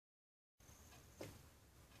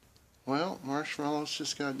Well, Marshmallow's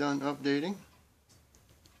just got done updating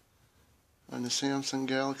on the Samsung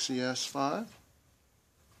Galaxy S5.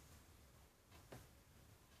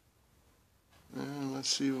 And let's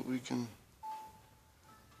see what we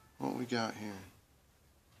got here.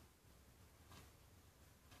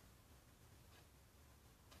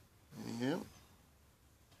 Yep.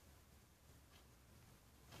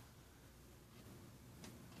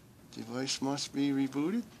 Device must be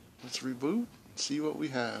rebooted. Let's reboot and see what we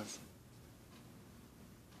have.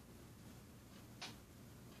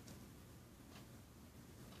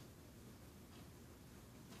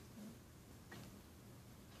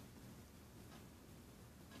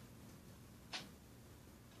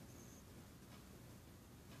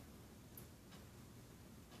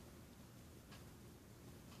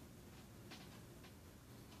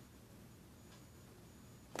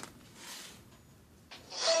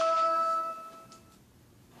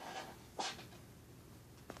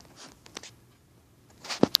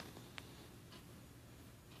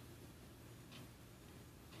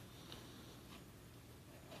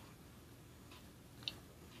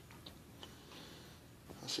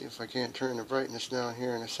 See if I can't turn the brightness down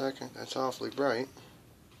here in a second. That's awfully bright.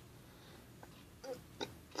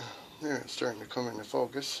 There, it's starting to come into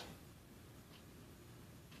focus.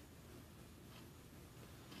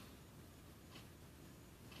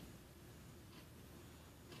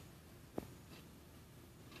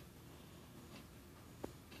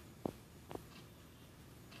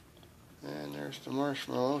 And there's the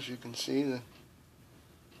Marshmallow. As you can see, the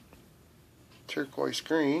turquoise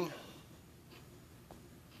green.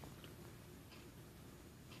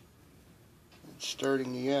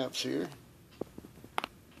 Starting the apps here.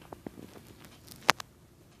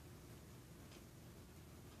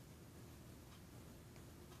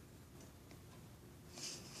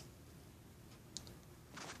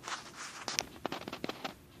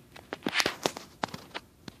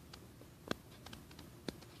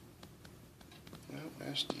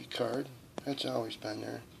 SD card. That's always been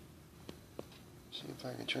there. See if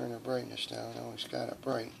I can turn the brightness down. I always got it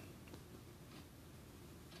bright.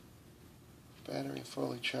 Battery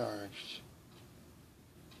fully charged.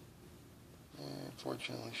 And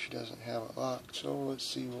fortunately she doesn't have it locked, so let's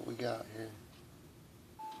see what we got here.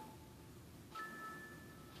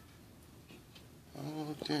 Oh,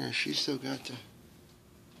 look there, she's still got the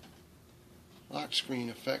lock screen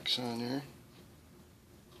effects on there.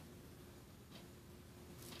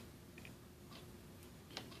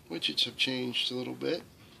 Widgets have changed a little bit.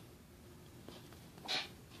 Let's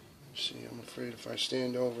see, I'm afraid if I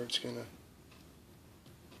stand over it's gonna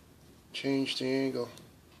change the angle.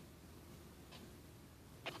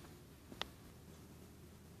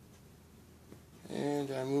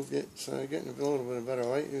 And I moved it so I'm getting a little bit of better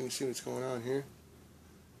light. You can see what's going on here.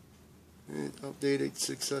 It updated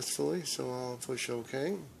successfully, so I'll push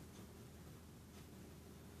OK.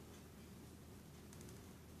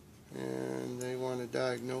 And they want to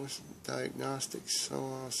diagnose diagnostics, so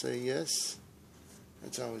I'll say yes.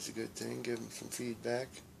 That's always a good thing, give them some feedback.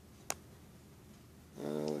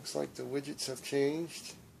 Looks like the widgets have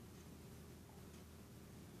changed.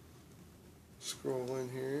 Scroll in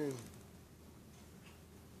here and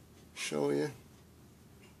show you.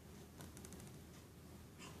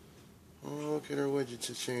 Oh, look at our widgets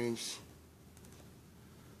have changed.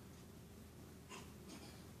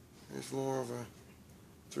 There's more of a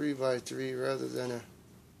 3x3 rather than a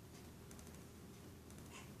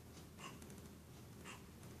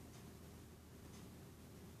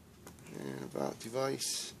about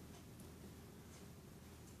device.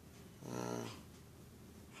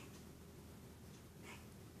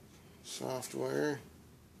 Software.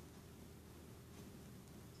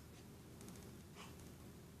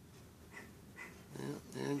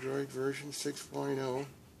 Yeah, Android version 6.0.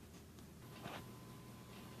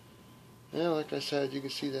 Yeah, like I said, you can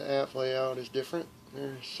see the app layout is different.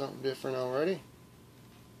 There's something different already.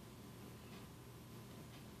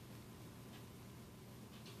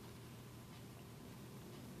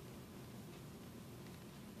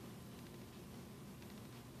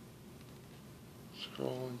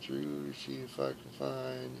 Scrolling through to see if I can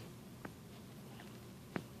find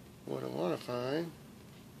what I want to find.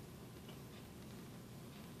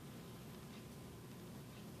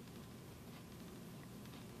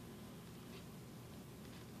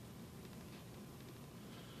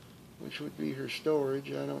 Which would be her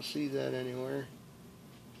storage. I don't see that anywhere.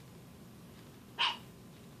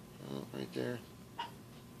 Oh, right there.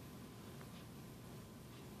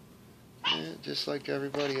 Yeah, just like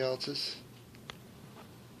everybody else's.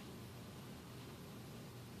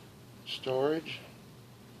 Storage.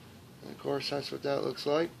 And of course, that's what that looks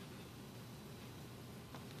like.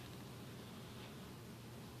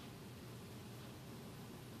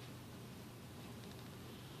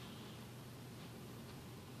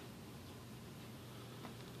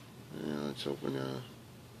 Let's open,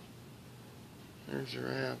 there's their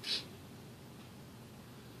apps.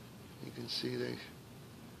 You can see they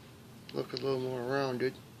look a little more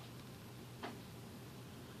rounded.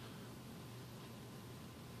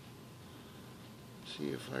 See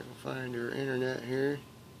if I can find their internet here.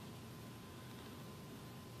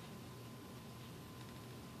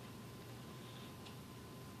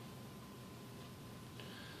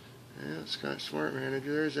 Yeah, it's got Smart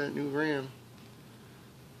Manager. There's that new RAM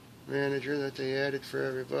manager that they added for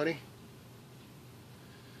everybody.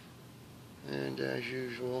 And as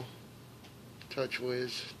usual,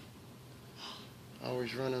 TouchWiz,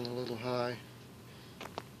 always running a little high.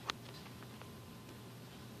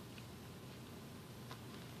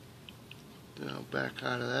 Now back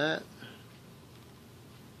out of that.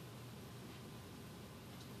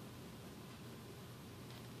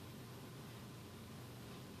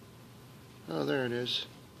 Oh, there it is.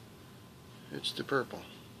 It's the purple.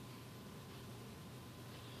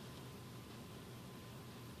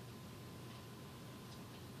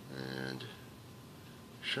 And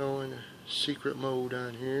showing secret mode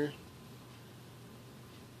on here.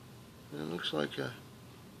 It looks like a,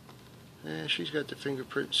 yeah, she's got the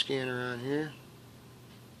fingerprint scanner on here.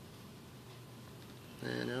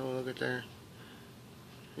 And oh, look at there.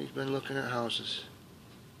 He's been looking at houses.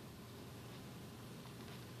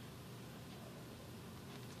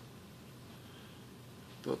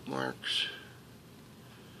 Bookmarks.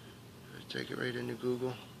 Take it right into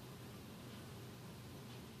Google.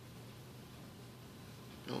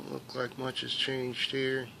 Don't look like much has changed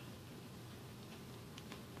here.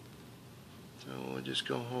 So we'll just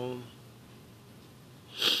go home.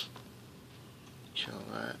 Kill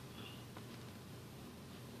that.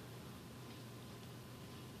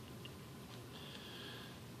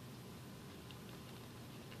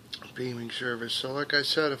 Beaming service. So like I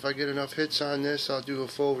said, if I get enough hits on this, I'll do a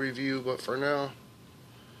full review, but for now,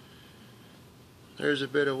 there's a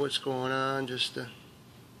bit of what's going on. Just the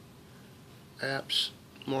apps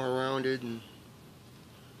more rounded, and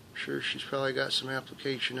I'm sure she's probably got some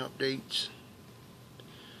application updates.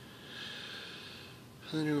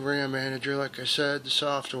 The new RAM manager, like I said, the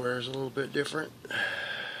software is a little bit different.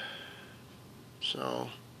 So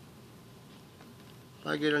if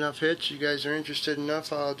I get enough hits, you guys are interested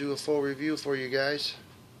enough, I'll do a full review for you guys.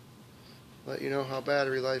 Let you know how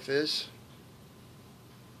battery life is.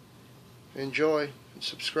 Enjoy and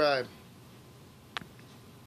subscribe.